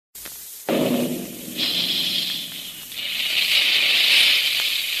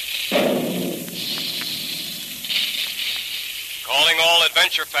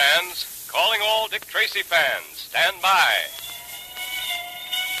adventure fans, calling all Dick Tracy fans. Stand by.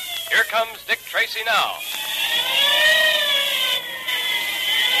 Here comes Dick Tracy now.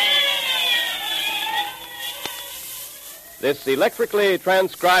 This electrically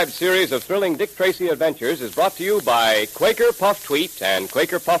transcribed series of thrilling Dick Tracy adventures is brought to you by Quaker Puffed Wheat and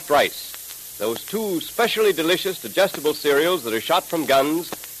Quaker Puffed Rice, those two specially delicious digestible cereals that are shot from guns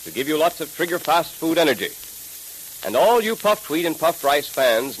to give you lots of trigger-fast food energy. And all you puffed wheat and puffed rice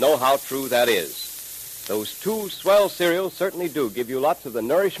fans know how true that is. Those two swell cereals certainly do give you lots of the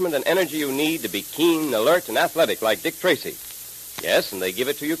nourishment and energy you need to be keen, alert, and athletic like Dick Tracy. Yes, and they give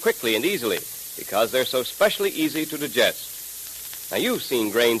it to you quickly and easily because they're so specially easy to digest. Now, you've seen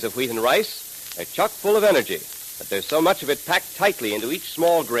grains of wheat and rice. They're chock full of energy, but there's so much of it packed tightly into each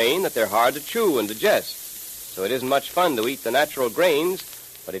small grain that they're hard to chew and digest. So it isn't much fun to eat the natural grains,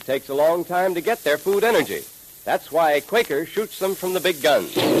 but it takes a long time to get their food energy. That's why Quaker shoots them from the big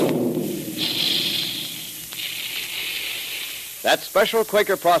guns. That special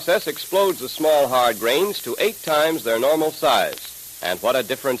Quaker process explodes the small, hard grains to 8 times their normal size. And what a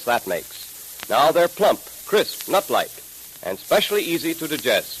difference that makes. Now they're plump, crisp, nut-like, and specially easy to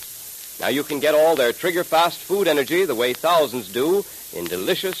digest. Now you can get all their trigger-fast food energy the way thousands do in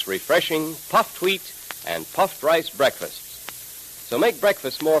delicious, refreshing, puffed wheat and puffed rice breakfasts. So make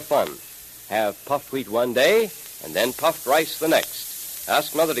breakfast more fun. Have puffed wheat one day, and then puffed rice the next.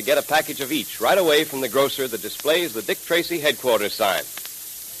 Ask Mother to get a package of each right away from the grocer that displays the Dick Tracy headquarters sign.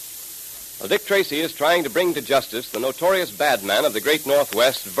 Well, Dick Tracy is trying to bring to justice the notorious bad man of the great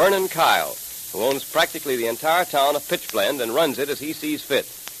Northwest, Vernon Kyle, who owns practically the entire town of Pitchblende and runs it as he sees fit.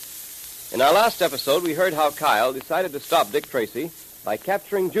 In our last episode, we heard how Kyle decided to stop Dick Tracy by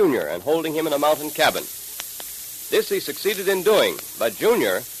capturing Junior and holding him in a mountain cabin. This he succeeded in doing, but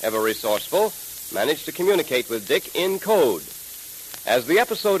Junior, ever resourceful, managed to communicate with Dick in code. As the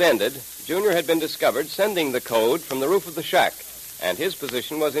episode ended, Junior had been discovered sending the code from the roof of the shack, and his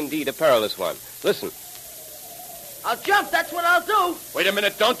position was indeed a perilous one. Listen. I'll jump, that's what I'll do. Wait a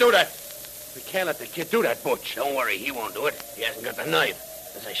minute, don't do that. We can't let the kid do that, Butch. Don't worry, he won't do it. He hasn't got the knife.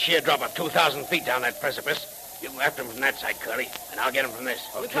 There's a sheer drop of 2,000 feet down that precipice. You go after him from that side, Curly, and I'll get him from this.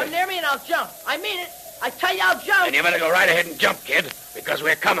 Okay. You come near me and I'll jump. I mean it. I tell you I'll jump. And you better go right ahead and jump, kid, because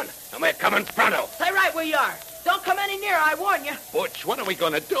we're coming, and we're coming pronto. Stay right where you are. Don't come any nearer, I warn you. Butch, what are we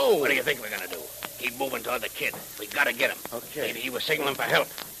going to do? What do you think we're going to do? Keep moving toward the kid. We got to get him. Okay. Maybe he was signaling for help.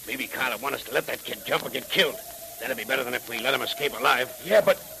 Maybe Carl would want us to let that kid jump or get killed. That'd be better than if we let him escape alive. Yeah,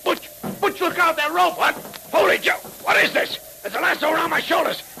 but Butch, look out, that rope. What? Holy Joe, what is this? There's a lasso around my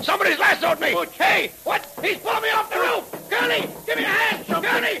shoulders. Somebody's lassoed me. Butch. Hey, what? He's pulling me off the roof. Gurney, give me a hand.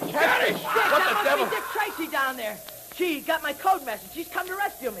 Gurney. What the devil? Dick Tracy down there. Gee, he got my code message. He's come to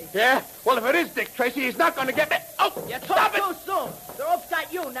rescue me. Yeah? Well, if it is Dick Tracy, he's not going to get me. Oh, You stop talk it. too soon. The rope's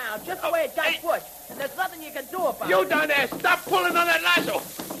got you now, just the way it got hey. Butch. And there's nothing you can do about You it. down there, stop pulling on that lasso.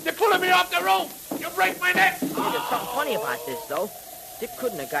 You're pulling me off the rope. You break my neck. There's something funny about this, though. Dick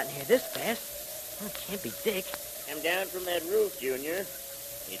couldn't have gotten here this fast. Well, it can't be Dick. Come down from that roof, Junior.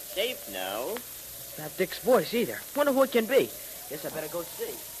 It's safe now. It's not Dick's voice, either. Wonder who it can be. Guess I better go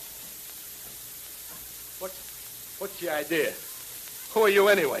see. What's the idea? Who are you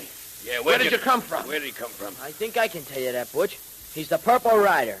anyway? Yeah, Where did you come from? Where did he come from? I think I can tell you that, Butch. He's the Purple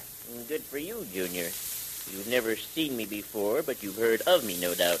Rider. Good for you, Junior. You've never seen me before, but you've heard of me,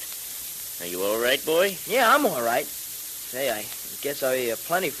 no doubt. Are you all right, boy? Yeah, I'm all right. Say, I guess I owe you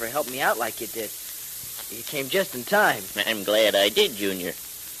plenty for helping me out like you did. You came just in time. I'm glad I did, Junior.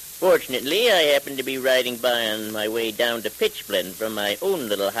 Fortunately, I happened to be riding by on my way down to Pitchblende from my own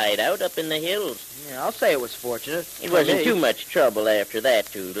little hideout up in the hills. Yeah, I'll say it was fortunate. It wasn't too much trouble after that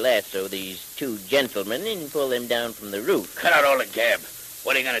to lasso these two gentlemen and pull them down from the roof. Cut out all the gab.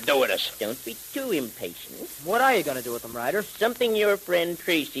 What are you going to do with us? Don't be too impatient. What are you going to do with them, Ryder? Something your friend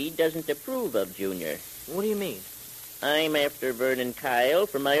Tracy doesn't approve of, Junior. What do you mean? I'm after Vernon Kyle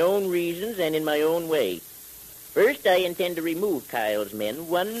for my own reasons and in my own way. First, I intend to remove Kyle's men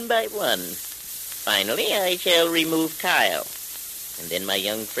one by one. Finally, I shall remove Kyle. And then, my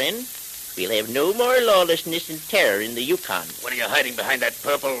young friend, we'll have no more lawlessness and terror in the Yukon. What are you hiding behind that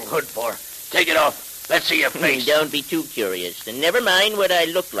purple hood for? Take it off. Let's see your face. Don't be too curious, and never mind what I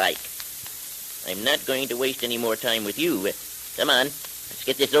look like. I'm not going to waste any more time with you. Come on, let's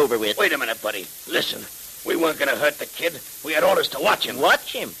get this over with. Wait a minute, buddy. Listen, we weren't going to hurt the kid. We had orders to watch him.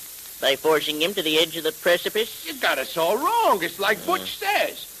 Watch him? By forcing him to the edge of the precipice? You got us all wrong. It's like Butch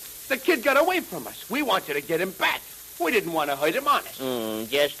says. The kid got away from us. We wanted to get him back. We didn't want to hurt him, honest.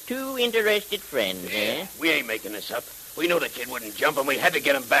 Just two interested friends, Yeah, we ain't making this up. We knew the kid wouldn't jump, and we had to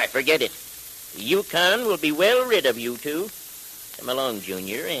get him back. Forget it. The Yukon will be well rid of you two. Come along,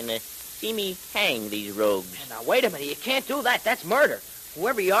 Junior, and see me hang these rogues. Now, wait a minute. You can't do that. That's murder.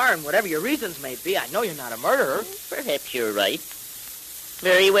 Whoever you are and whatever your reasons may be, I know you're not a murderer. Perhaps you're right.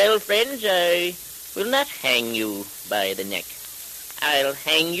 Very well, friends, I will not hang you by the neck. I'll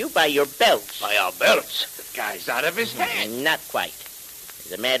hang you by your belts. By our belts. The guy's out of his head. Not quite.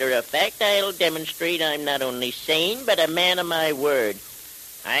 As a matter of fact, I'll demonstrate I'm not only sane, but a man of my word.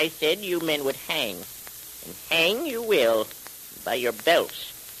 I said you men would hang. And hang you will, by your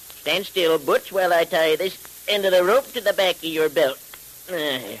belts. Stand still, Butch, while I tie this end of the rope to the back of your belt.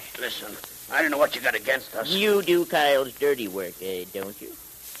 Listen, I don't know what you got against us. You do Kyle's dirty work, don't you?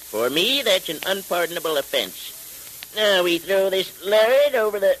 For me, that's an unpardonable offense. Now we throw this lariat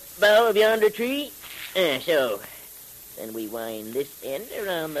over the bough of yonder tree. So. Then we wind this end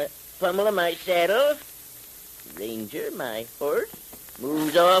around the pommel of my saddle. Ranger, my horse,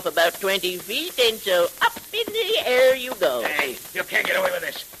 moves off about 20 feet, and so up in the air you go. Hey, you can't get away with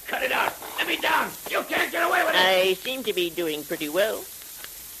this. Cut it out. Let me down. You can't get away with it. I seem to be doing pretty well.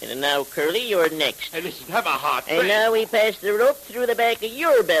 And now, Curly, you're next. Hey, listen, have a heart. And now we pass the rope through the back of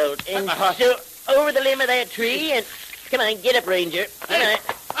your belt, and so over the limb of that tree, and come on, get up, Ranger. Come on.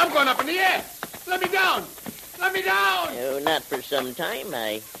 I'm going up in the air. Let me down. Let me down. No, not for some time,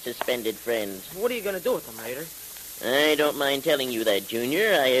 my suspended friends. What are you going to do with them, Raider? I don't mind telling you that,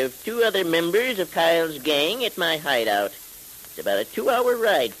 Junior. I have 2 other members of Kyle's gang at my hideout. It's about a 2-hour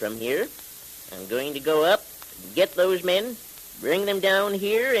ride from here. I'm going to go up, get those men, bring them down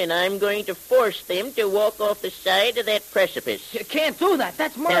here, and I'm going to force them to walk off the side of that precipice. You can't do that.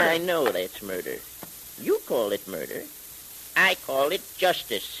 That's murder. I know that's murder. You call it murder. I call it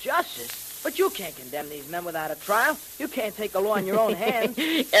justice. Justice? But you can't condemn these men without a trial. You can't take the law in your own hands.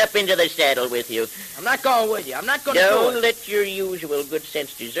 Up into the saddle with you. I'm not going with you. I'm not going to do Don't it. let your usual good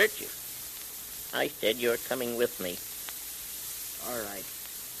sense desert you. I said you're coming with me. All right.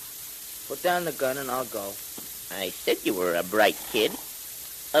 Put down the gun and I'll go. I said you were a bright kid.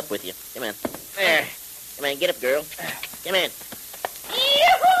 Up with you. Come on. There. Come on, get up, girl. Come on.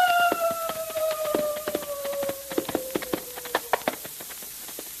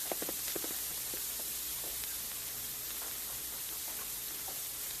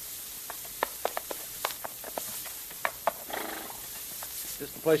 Is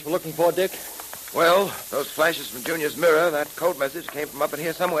this the place we're looking for, Dick? Well, those flashes from Junior's mirror, that code message came from up in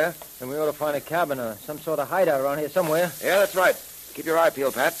here somewhere. Then we ought to find a cabin or some sort of hideout around here somewhere. Yeah, that's right. Keep your eye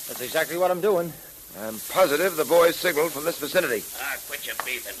peeled, Pat. That's exactly what I'm doing. I'm positive the boys signaled from this vicinity. Quit your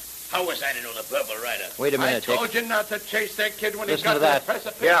beefing. How was I to know the Purple Rider? Wait a I minute, Dick. told you not to chase that kid when Listen he got to to that. the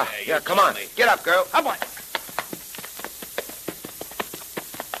precipice. Yeah, come on. me. Get up, girl. Come on.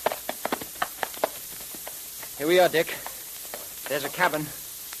 Here we are, Dick. There's a cabin.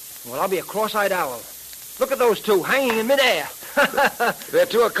 Well, I'll be a cross-eyed owl. Look at those 2 hanging in midair. They're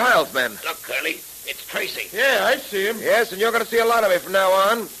 2 of Kyle's men. Look, Curly, it's Tracy. Yeah, I see him. Yes, and you're going to see a lot of me from now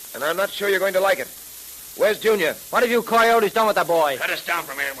on, and I'm not sure you're going to like it. Where's Junior? What have you coyotes done with the boy? Cut us down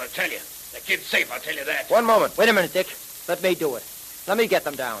from here and we'll tell you. The kid's safe, I'll tell you that. One moment. Wait a minute, Dick. Let me do it. Let me get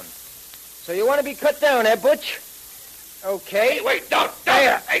them down. So you want to be cut down, eh, Butch? Okay. Hey, wait, don't.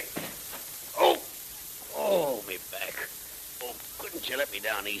 There. Hey. Oh, me back. Oh, couldn't you let me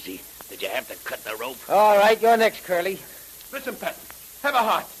down easy? Did you have to cut the rope? All right, you're next, Curly. Listen, Patton. Have a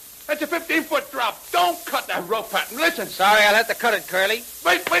heart. That's a 15-foot drop. Don't cut that rope, Patton. Listen. Sorry, I'll have to cut it, Curly.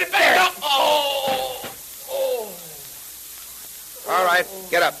 Wait a minute. No. Oh. All right,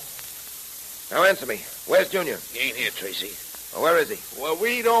 get up. Now answer me. Where's Junior? He ain't here, Tracy. Oh, where is he? Well,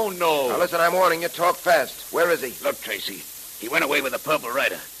 we don't know. Now, listen, I'm warning you. Talk fast. Where is he? Look, Tracy, he went away with the Purple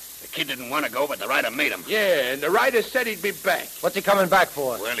Rider. The kid didn't want to go, but the rider made him. Yeah, and the rider said he'd be back. What's he coming back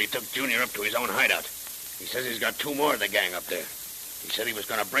for? Well, he took Junior up to his own hideout. He says he's got 2 more of the gang up there. He said he was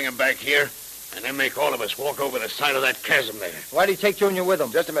going to bring him back here and then make all of us walk over the side of that chasm there. Why'd he take Junior with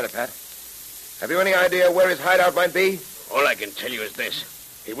him? Just a minute, Pat. Have you any idea where his hideout might be? All I can tell you is this.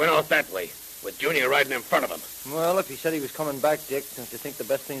 He went off that way, with Junior riding in front of him. Well, if he said he was coming back, Dick, don't you think the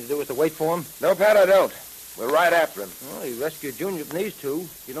best thing to do is to wait for him? No, Pat, I don't. We're right after him. Well, he rescued Junior from these 2.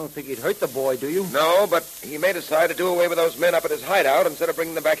 You don't think he'd hurt the boy, do you? No, but he may decide to do away with those men up at his hideout instead of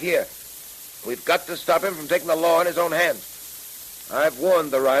bringing them back here. We've got to stop him from taking the law in his own hands. I've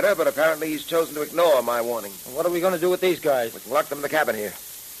warned the rider, but apparently he's chosen to ignore my warning. What are we going to do with these guys? We can lock them in the cabin here.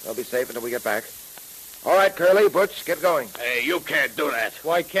 They'll be safe until we get back. All right, Curly, Butch, get going. Hey, you can't do that.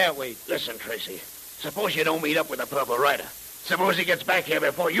 Why can't we? Listen, Tracy. Suppose you don't meet up with the Purple Rider. Suppose he gets back here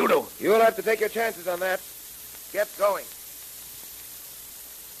before you do. You'll have to take your chances on that. Get going.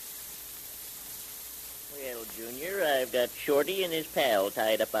 Well, Junior, I've got Shorty and his pal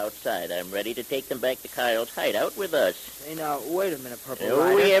tied up outside. I'm ready to take them back to Kyle's hideout with us. Hey, now, wait a minute, Purple No,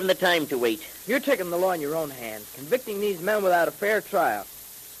 Rider. we haven't the time to wait. You're taking the law in your own hands, convicting these men without a fair trial.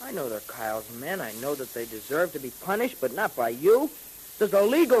 I know they're Kyle's men. I know that they deserve to be punished, but not by you. There's a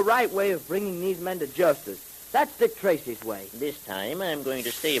legal right way of bringing these men to justice. That's Dick Tracy's way. This time, I'm going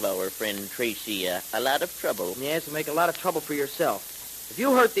to save our friend Tracy a lot of trouble. Yes, and make a lot of trouble for yourself. If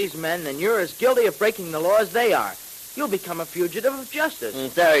you hurt these men, then you're as guilty of breaking the law as they are. You'll become a fugitive of justice. I'm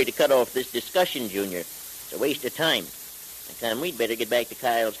sorry to cut off this discussion, Junior. It's a waste of time. Come, we'd better get back to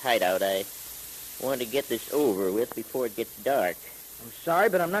Kyle's hideout. I want to get this over with before it gets dark. I'm sorry,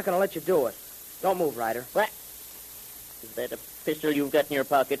 but I'm not going to let you do it. Don't move, Ryder. What? Is that a pistol you've got in your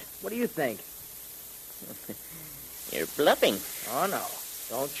pocket? What do you think? You're bluffing. Oh, no.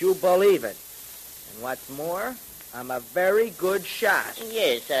 Don't you believe it. And what's more, I'm a very good shot.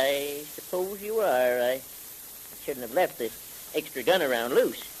 Yes, I suppose you are. I shouldn't have left this extra gun around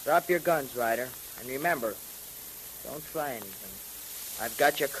loose. Drop your guns, Ryder. And remember, don't try anything. I've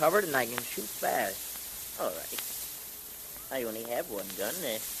got you covered, and I can shoot fast. All right. I only have one gun.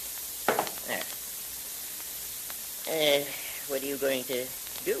 There. What are you going to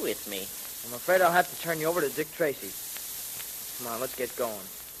do with me? I'm afraid I'll have to turn you over to Dick Tracy. Come on, let's get going.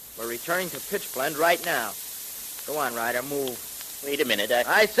 We're returning to Pitchblende right now. Go on, Ryder, move. Wait a minute,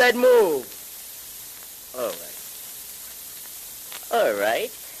 I said move. All right. All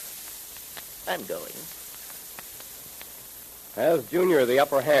right. I'm going. Has Junior the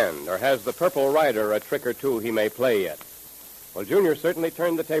upper hand, or has the Purple Rider a trick or two he may play yet? Well, Junior certainly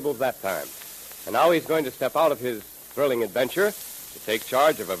turned the tables that time. And now he's going to step out of his thrilling adventure to take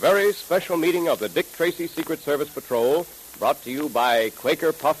charge of a very special meeting of the Dick Tracy Secret Service Patrol, brought to you by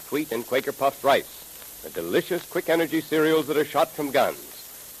Quaker Puffed Wheat and Quaker Puffed Rice, the delicious quick energy cereals that are shot from guns.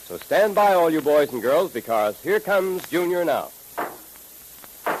 So stand by, all you boys and girls, because here comes Junior now.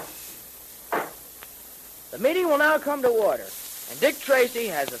 The meeting will now come to order, and Dick Tracy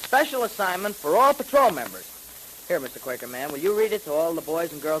has a special assignment for all patrol members. Here, Mr. Quaker Man, will you read it to all the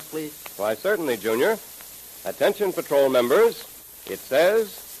boys and girls, please? Why, certainly, Junior. Attention, patrol members. It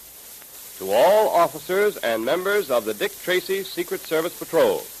says, to all officers and members of the Dick Tracy Secret Service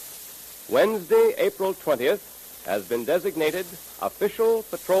Patrol, Wednesday, April 20th, has been designated Official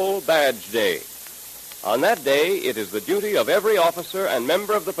Patrol Badge Day. On that day, it is the duty of every officer and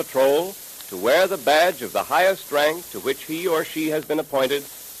member of the patrol to wear the badge of the highest rank to which he or she has been appointed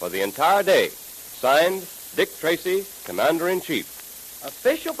for the entire day. Signed, Dick Tracy, Commander-in-Chief.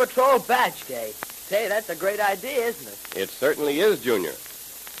 Official Patrol Badge Day. Say, that's a great idea, isn't it? It certainly is, Junior.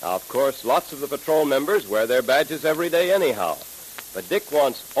 Now, of course, lots of the patrol members wear their badges every day anyhow. But Dick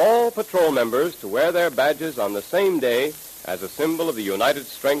wants all patrol members to wear their badges on the same day as a symbol of the united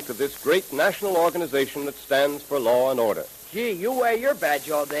strength of this great national organization that stands for law and order. Gee, you wear your badge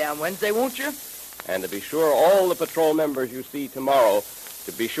all day on Wednesday, won't you? And to be sure, all the patrol members you see tomorrow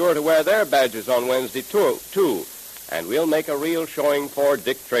to be sure to wear their badges on Wednesday, too. And we'll make a real showing for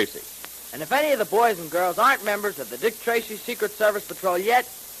Dick Tracy. And if any of the boys and girls aren't members of the Dick Tracy Secret Service Patrol yet,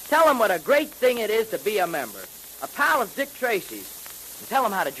 tell them what a great thing it is to be a member. A pal of Dick Tracy's. And tell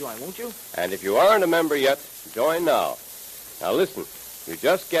them how to join, won't you? And if you aren't a member yet, join now. Now listen, you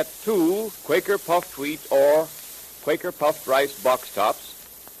just get 2 Quaker Puffed Wheat or Quaker Puffed Rice box tops,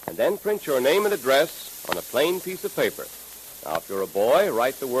 and then print your name and address on a plain piece of paper. Now, if you're a boy,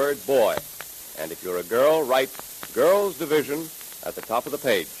 write the word boy. And if you're a girl, write Girls Division at the top of the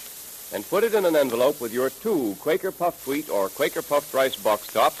page. And put it in an envelope with your 2 Quaker Puffed Wheat or Quaker Puffed Rice box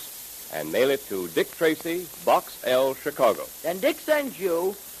tops and mail it to Dick Tracy, Box L, Chicago. Then Dick sends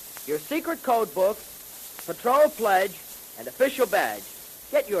you your secret code book, patrol pledge, and official badge.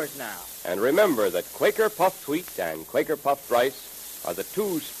 Get yours now. And remember that Quaker Puffed Wheat and Quaker Puffed Rice are the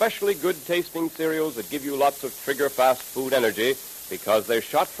 2 specially good-tasting cereals that give you lots of trigger-fast food energy because they're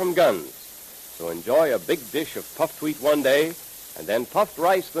shot from guns. So enjoy a big dish of puffed wheat one day and then puffed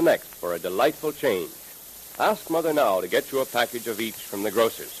rice the next for a delightful change. Ask Mother now to get you a package of each from the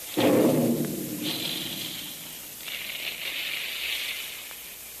grocer's.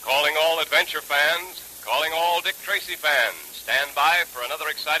 Calling all adventure fans, calling all Dick Tracy fans. Stand by for another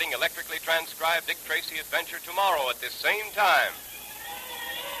exciting electrically transcribed Dick Tracy adventure tomorrow at this same time.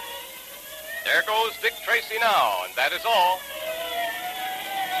 There goes Dick Tracy now, and that is all.